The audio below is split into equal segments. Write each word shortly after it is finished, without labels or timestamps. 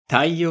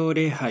太陽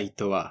礼拝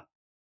とは、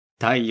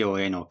太陽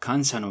への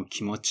感謝の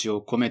気持ちを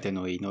込めて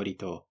の祈り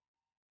と、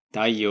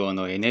太陽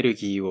のエネル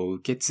ギーを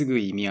受け継ぐ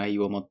意味合い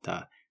を持っ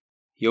た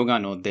ヨガ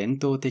の伝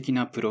統的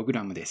なプログ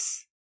ラムで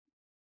す。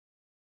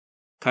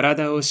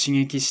体を刺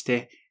激し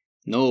て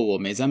脳を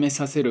目覚め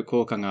させる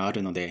効果があ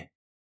るので、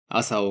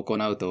朝行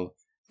うと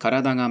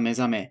体が目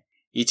覚め、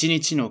一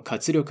日の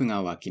活力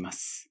が湧きま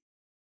す。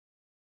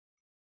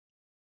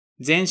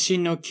全身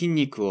の筋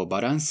肉を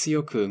バランス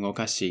よく動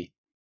かし、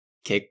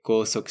血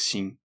行促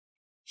進、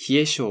冷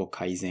え性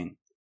改善、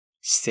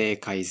姿勢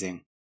改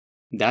善、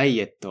ダイ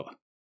エット、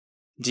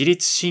自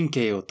律神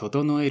経を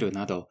整える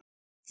など、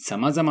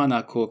様々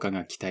な効果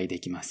が期待で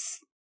きま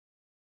す。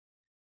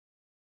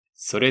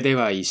それで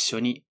は一緒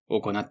に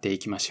行ってい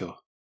きましょう。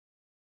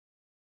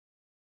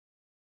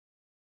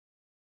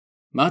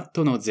マッ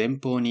トの前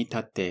方に立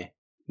って、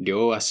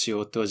両足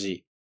を閉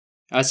じ、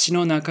足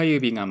の中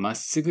指がまっ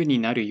すぐに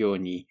なるよう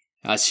に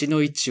足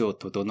の位置を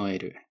整え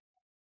る。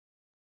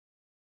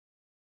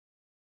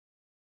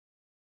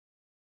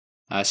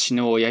足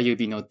の親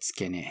指の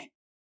付け根、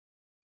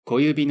小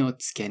指の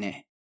付け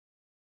根、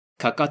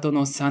かかと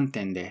の3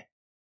点で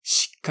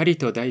しっかり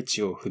と大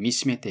地を踏み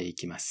しめてい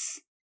きま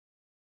す。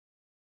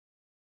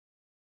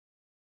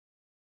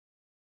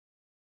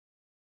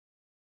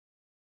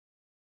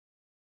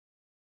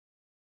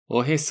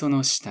おへそ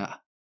の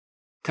下、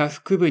下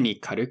腹部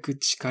に軽く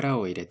力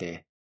を入れ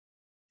て、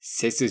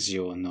背筋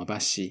を伸ば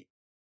し、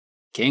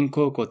肩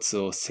甲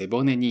骨を背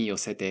骨に寄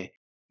せて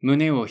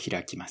胸を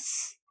開きま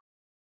す。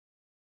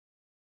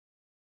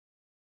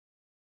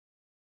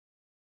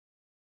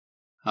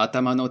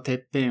頭のて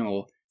っぺん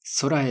を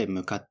空へ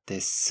向かっ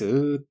てス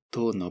ーッ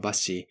と伸ば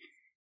し、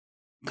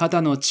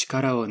肩の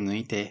力を抜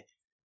いて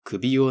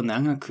首を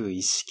長く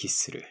意識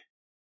する。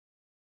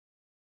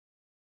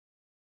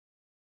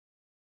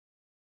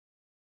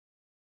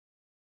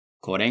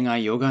これが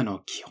ヨガの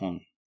基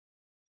本。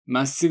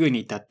まっすぐに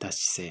立った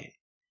姿勢、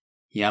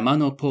山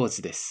のポー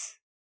ズで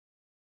す。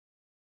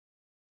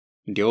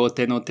両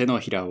手の手の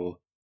ひらを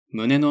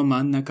胸の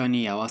真ん中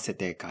に合わせ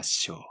て合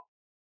掌。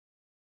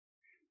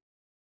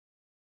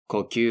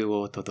呼吸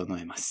を整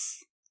えま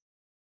す。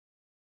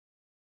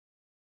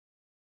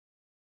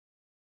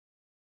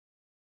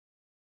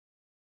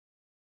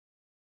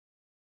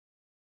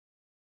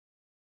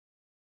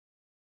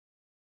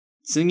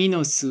次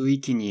の吸う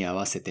息に合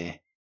わせ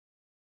て、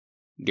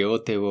両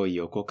手を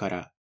横か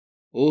ら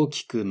大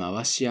きく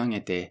回し上げ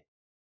て、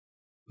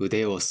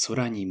腕を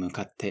空に向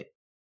かって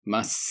ま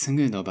っす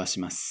ぐ伸ば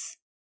しま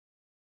す。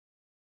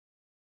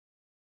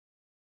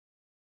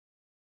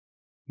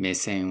目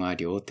線は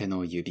両手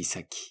の指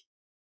先。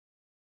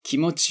気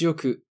持ちよ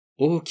く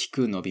大き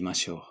く伸びま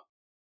しょう。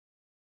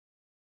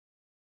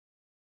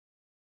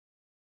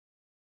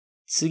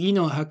次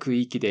の吐く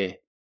息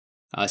で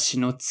足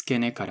の付け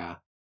根か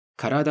ら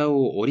体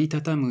を折り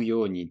たたむ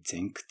ように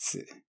前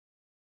屈。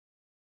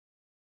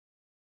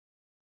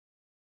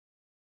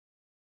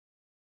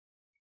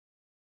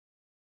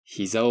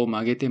膝を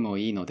曲げても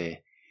いいの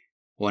で、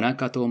お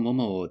腹とも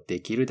もを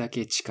できるだ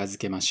け近づ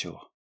けまし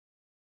ょう。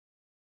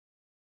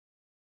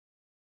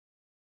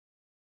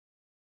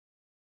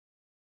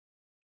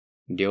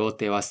両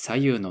手は左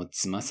右の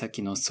つま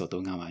先の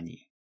外側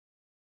に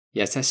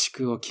優し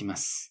く置きま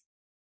す。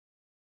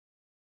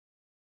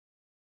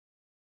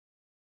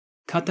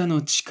肩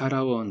の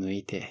力を抜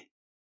いて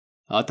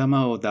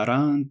頭をだら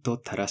ーん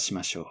と垂らし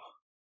ましょう。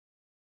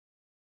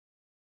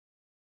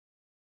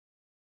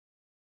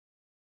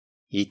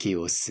息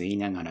を吸い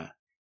ながら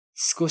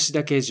少し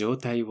だけ上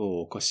体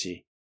を起こ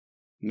し、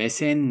目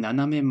線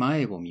斜め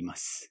前を見ま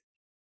す。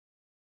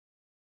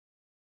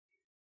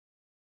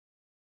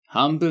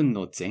半分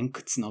の前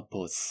屈の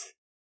ポーズ。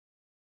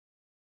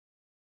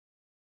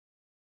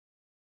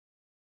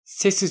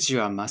背筋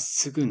はまっ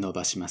すぐ伸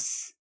ばしま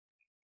す。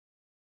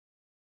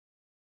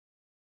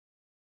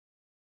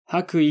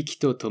吐く息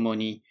ととも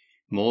に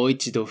もう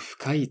一度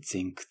深い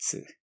前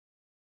屈。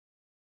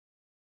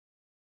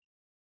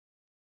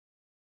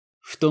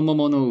太も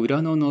もの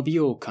裏の伸び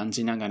を感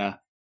じなが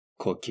ら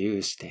呼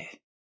吸し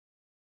て、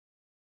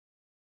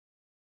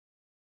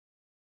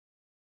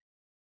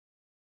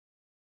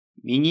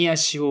右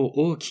足を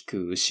大き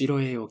く後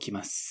ろへ置き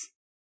ます。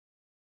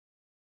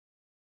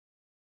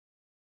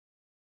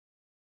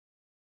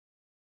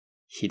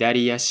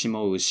左足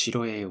も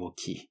後ろへ置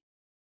き、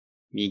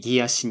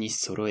右足に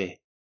揃え、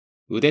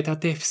腕立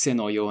て伏せ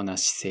のような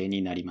姿勢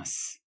になりま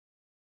す。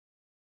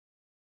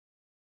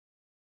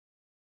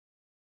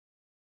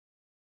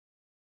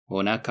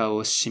お腹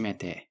を締め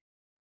て、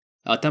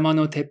頭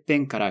のてっぺ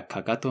んから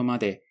かかとま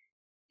で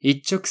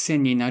一直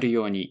線になる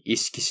ように意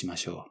識しま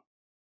しょう。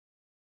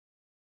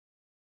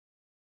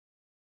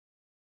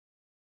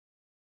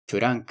プ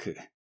ランク、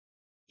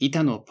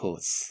板のポー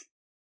ズ。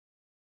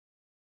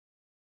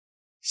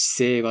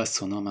姿勢は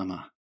そのま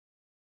ま。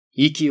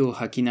息を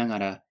吐きなが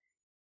ら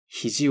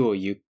肘を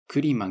ゆっく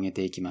り曲げ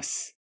ていきま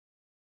す。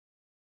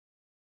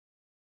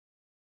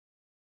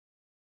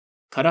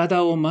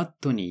体をマッ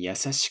トに優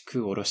し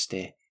く下ろし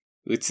て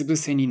うつ伏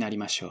せになり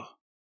ましょう。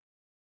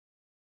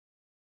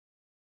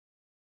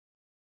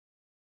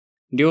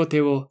両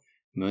手を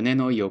胸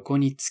の横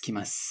につき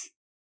ます。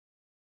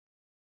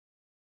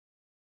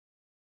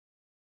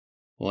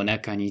お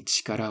腹に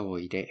力を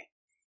入れ、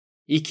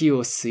息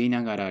を吸い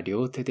ながら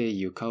両手で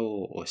床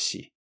を押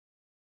し、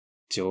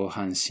上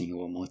半身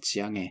を持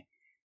ち上げ、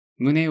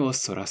胸を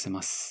反らせ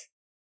ます。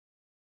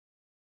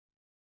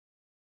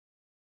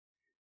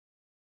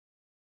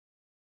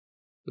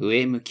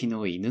上向き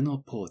の犬の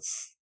ポー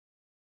ズ。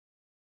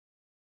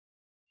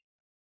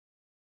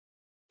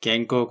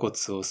肩甲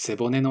骨を背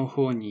骨の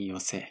方に寄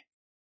せ、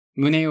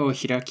胸を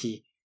開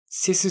き、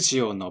背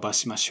筋を伸ば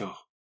しましょう。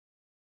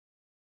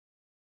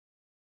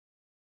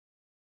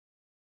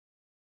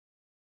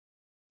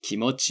気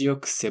持ちよ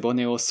く背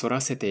骨を反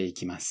らせてい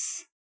きま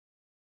す。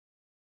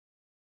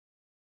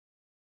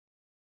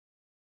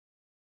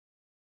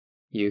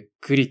ゆっ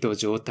くりと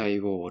上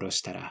体を下ろ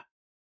したら、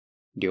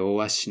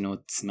両足の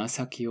つま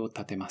先を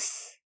立てま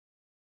す。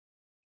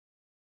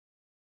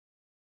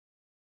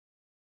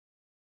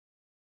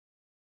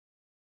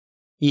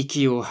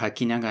息を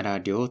吐きながら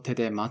両手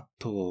でマッ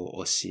トを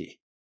押し、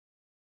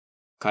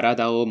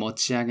体を持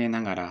ち上げ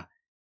ながら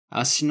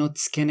足の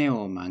付け根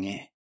を曲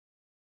げ、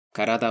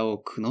体を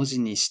くの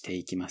字にして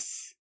いきま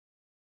す。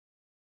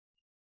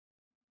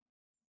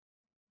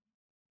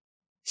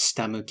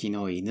下向き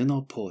の犬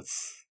のポーズ。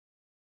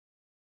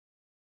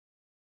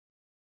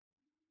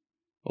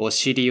お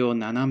尻を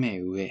斜め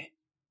上、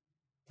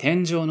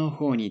天井の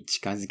方に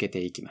近づけて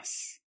いきま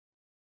す。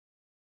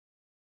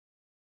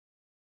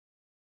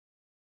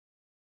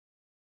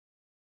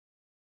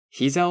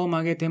膝を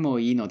曲げても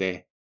いいの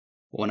で、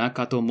お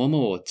腹とも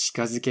もを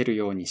近づける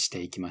ようにし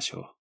ていきましょ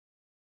う。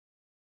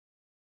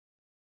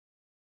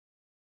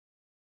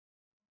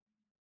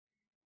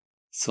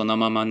その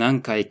まま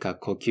何回か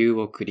呼吸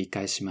を繰り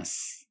返しま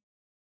す。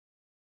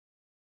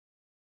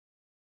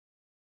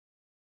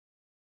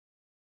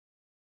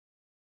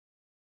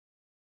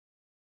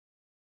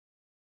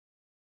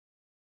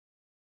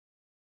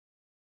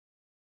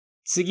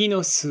次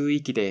の吸う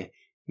息で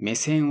目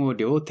線を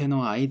両手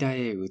の間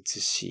へ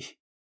移し、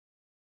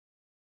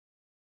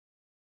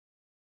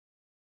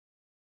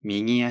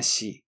右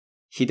足、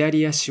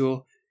左足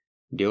を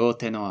両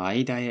手の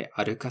間へ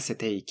歩かせ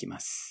ていきま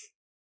す。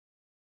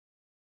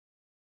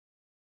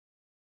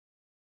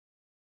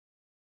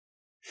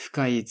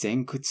深い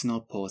前屈の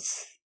ポーズ。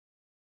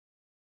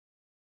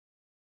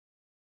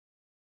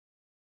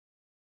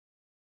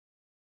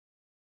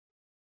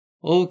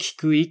大き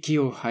く息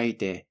を吐い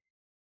て、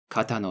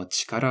肩の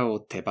力を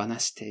手放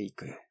してい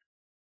く。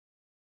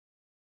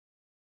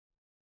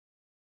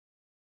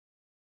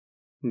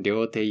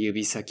両手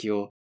指先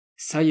を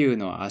左右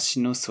の足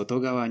の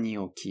外側に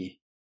置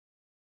き、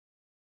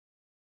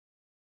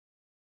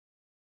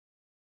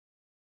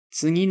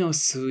次の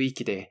吸う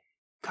息で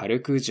軽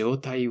く上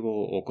体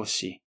を起こ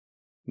し、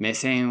目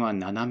線は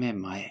斜め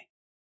前。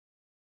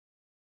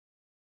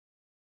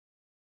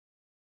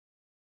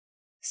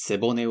背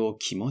骨を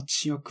気持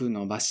ちよく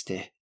伸ばし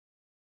て、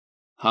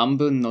半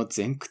分の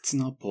前屈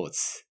のポー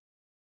ズ。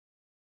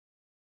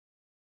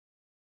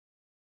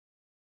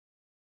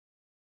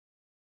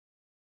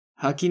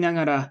吐きな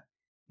がら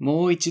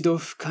もう一度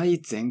深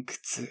い前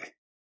屈。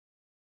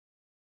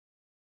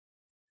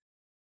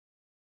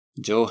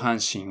上半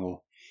身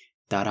を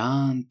だら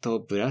ーんと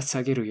ぶら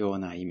下げるよう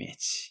なイメー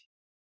ジ。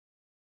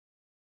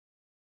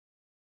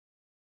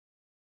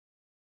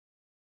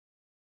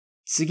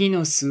次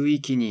の吸う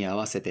息に合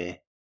わせ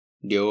て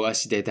両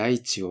足で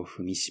大地を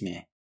踏みし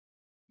め、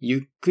ゆ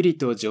っくり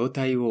と上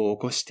体を起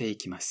こしてい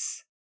きま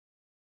す。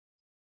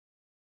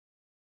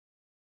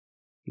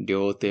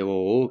両手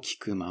を大き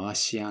く回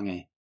し上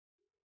げ、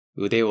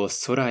腕を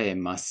空へ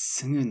まっ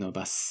すぐ伸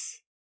ば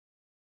す。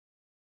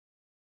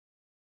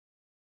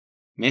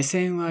目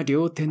線は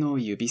両手の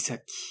指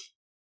先。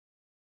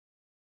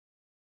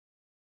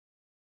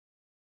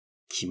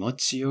気持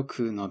ちよ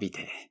く伸び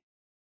て。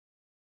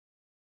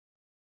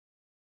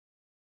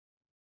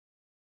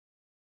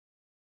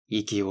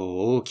息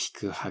を大き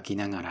く吐き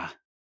ながら、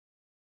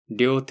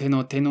両手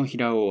の手のひ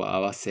らを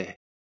合わせ、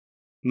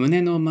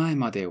胸の前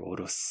まで下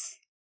ろ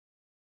す。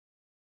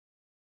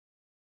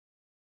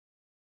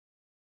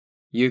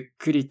ゆっ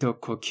くりと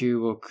呼吸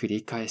を繰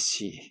り返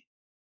し、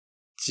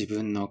自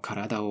分の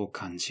体を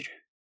感じる。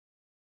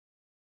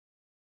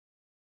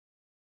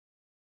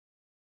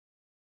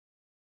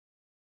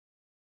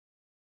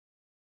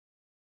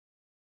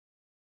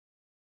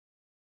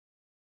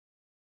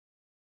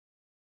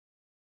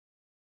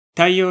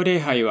太陽礼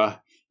拝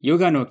はヨ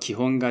ガの基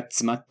本が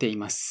詰まってい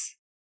ます。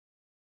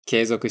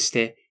継続し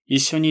て一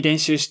緒に練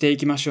習してい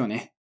きましょう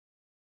ね。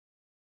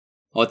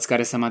お疲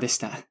れ様でし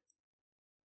た。